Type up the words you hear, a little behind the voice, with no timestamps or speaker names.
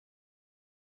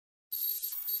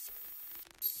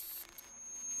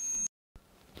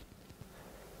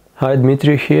Hi,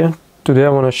 Dmitry here. Today I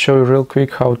want to show you real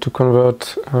quick how to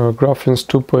convert Graflex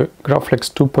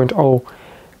 2.0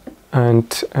 and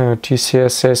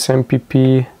TCSS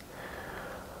MPP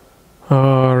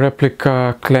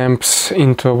replica clamps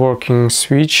into working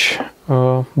switch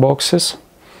boxes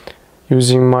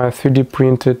using my 3D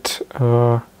printed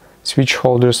switch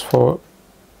holders for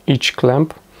each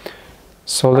clamp.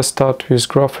 So let's start with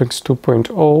Graflex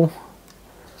 2.0.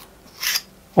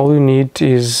 All you need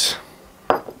is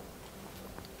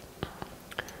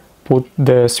put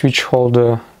the switch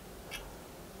holder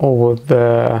over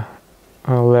the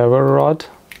lever rod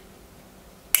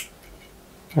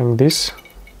like this.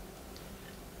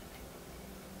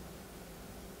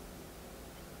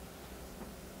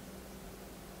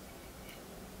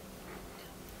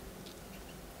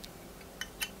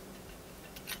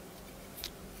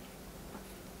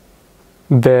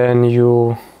 Then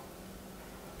you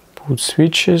put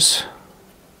switches,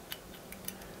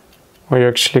 or you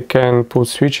actually can put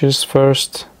switches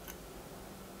first.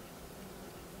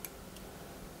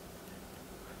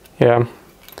 Yeah,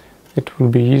 it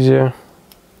would be easier.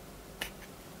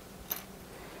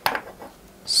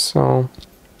 So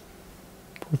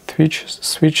put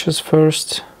switches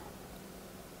first.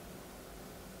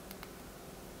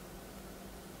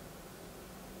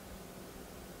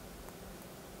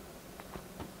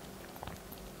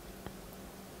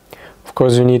 Of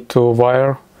course, you need to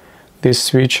wire these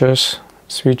switches.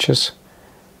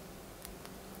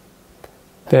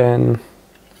 Then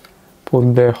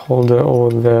put the holder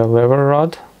over the lever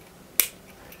rod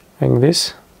like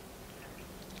this.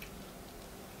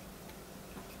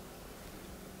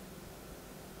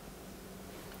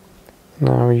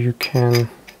 Now you can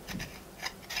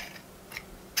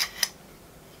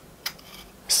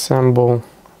assemble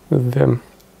the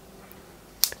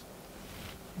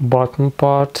bottom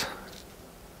part,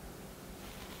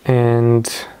 and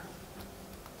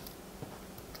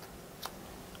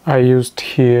I used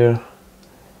here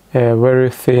a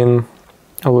very thin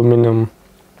aluminum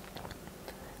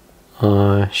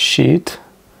sheet.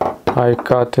 I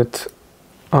cut it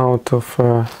out of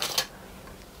a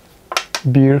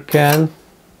beer can.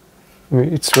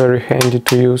 It's very handy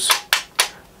to use,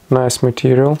 nice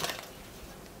material,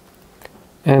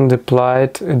 and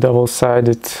applied a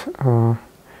double-sided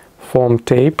foam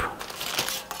tape.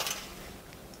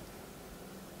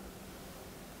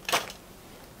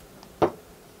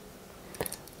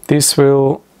 This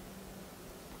will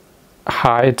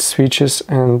hide switches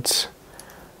and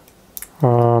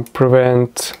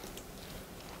prevent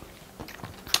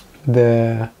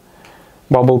the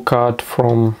bubble cut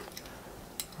from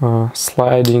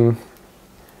sliding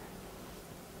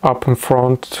up and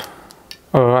front.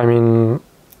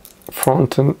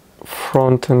 Front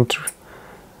and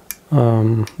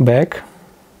back.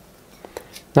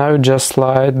 Now you just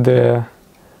slide the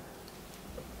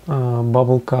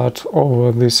bubble cut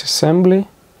over this assembly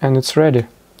and it's ready.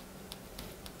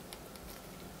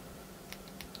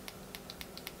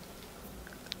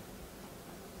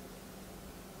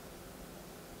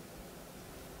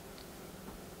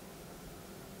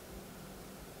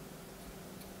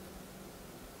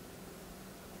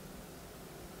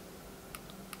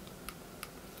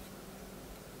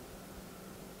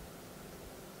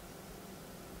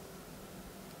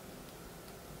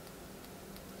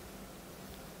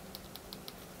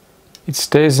 It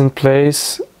stays in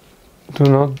place,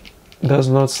 does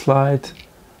not slide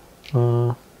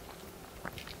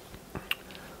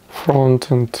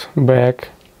front and back,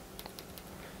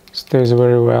 stays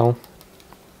very well.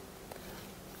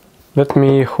 Let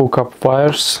me hook up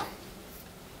wires.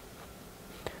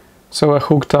 So I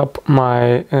hooked up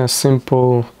my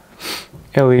simple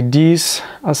LEDs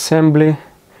assembly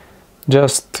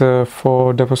just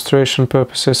for demonstration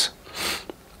purposes.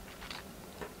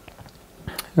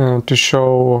 To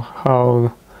show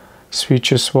how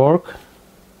switches work.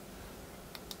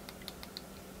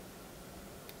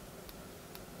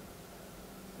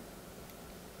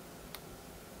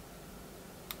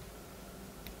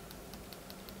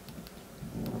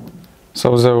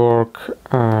 So they work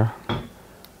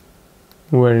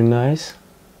very nice.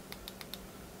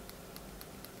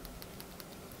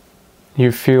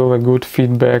 You feel a good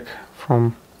feedback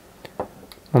from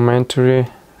momentary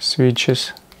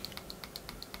switches.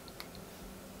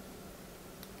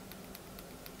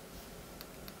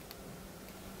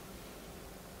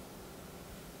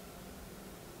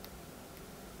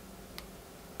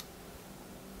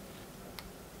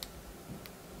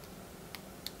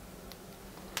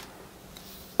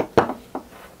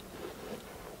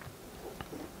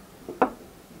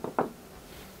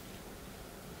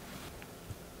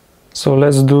 So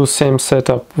let's do same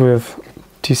setup with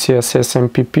TCSS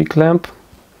MPP clamp.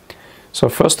 So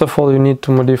first of all, you need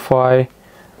to modify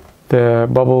the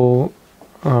bubble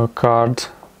card.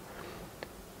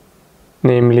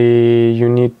 Namely, you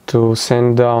need to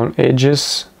sand down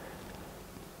edges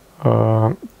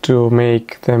to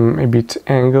make them a bit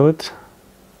angled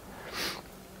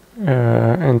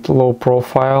and low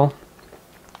profile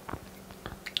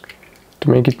to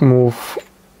make it move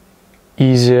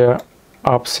easier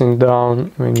ups and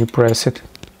down when you press it.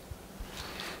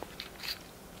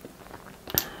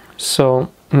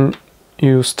 So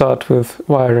you start with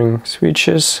wiring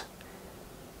switches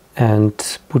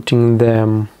and putting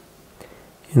them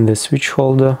in the switch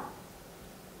holder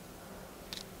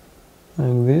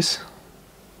like this.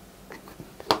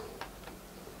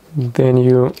 Then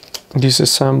you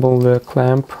disassemble the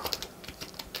clamp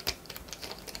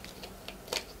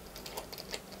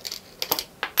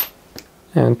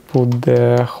and put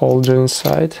the holder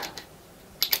inside.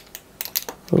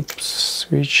 Oops,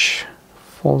 switch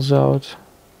falls out.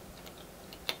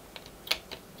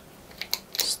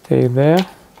 Stay there.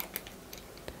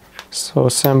 So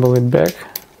assemble it back.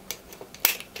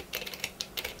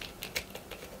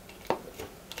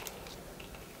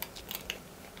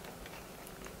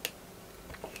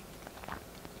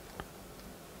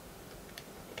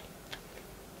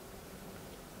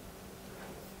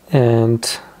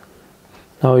 And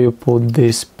now you put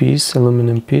this piece,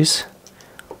 aluminum piece,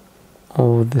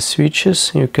 over the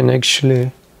switches. You can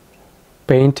actually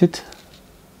paint it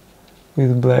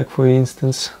with black, for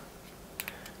instance.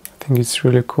 I think it's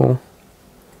really cool.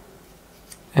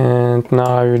 And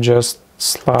now you just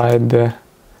slide the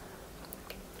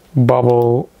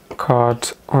bubble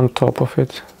card on top of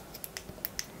it.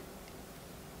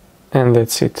 And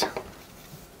that's it.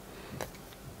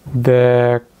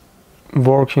 The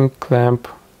working clamp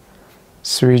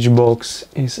switch box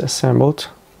is assembled.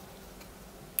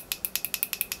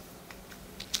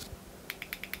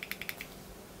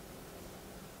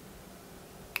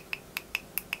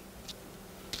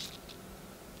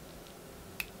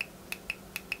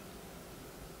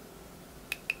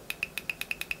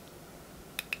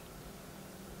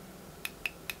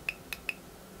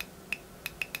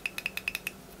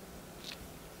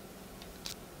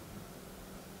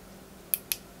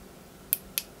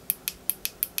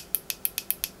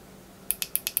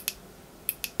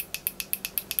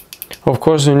 Of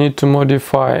course, you need to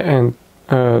modify and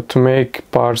to make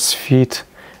parts fit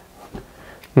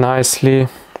nicely,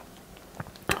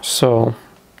 so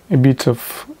a bit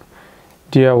of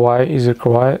DIY is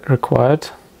required.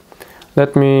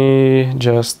 Let me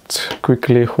just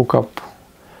quickly hook up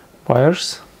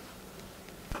wires.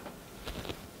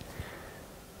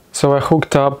 So I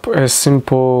hooked up a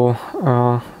simple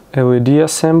LED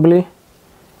assembly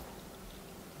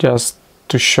just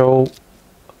to show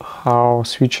how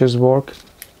switches work.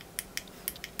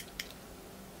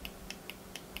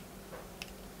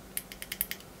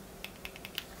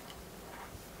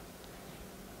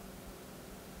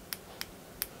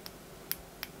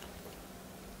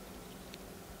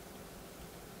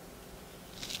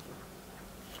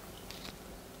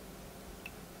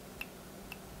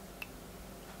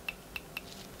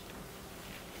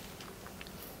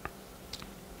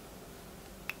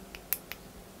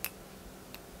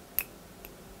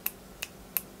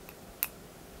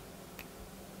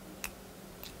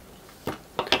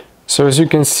 So as you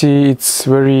can see, it's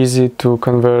very easy to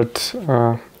convert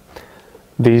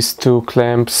these two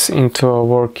clamps into a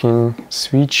working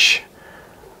switch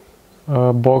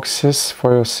boxes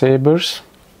for your sabers.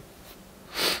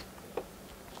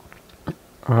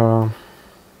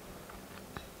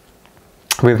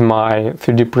 With my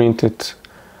 3D printed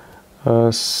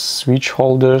switch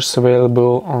holders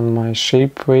available on my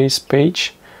Shapeways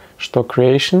page, Stock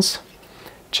Creations.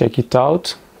 Check it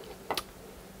out.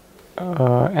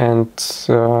 And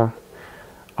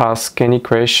ask any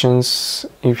questions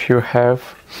if you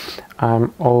have.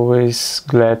 I'm always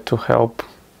glad to help.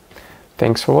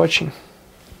 Thanks for watching.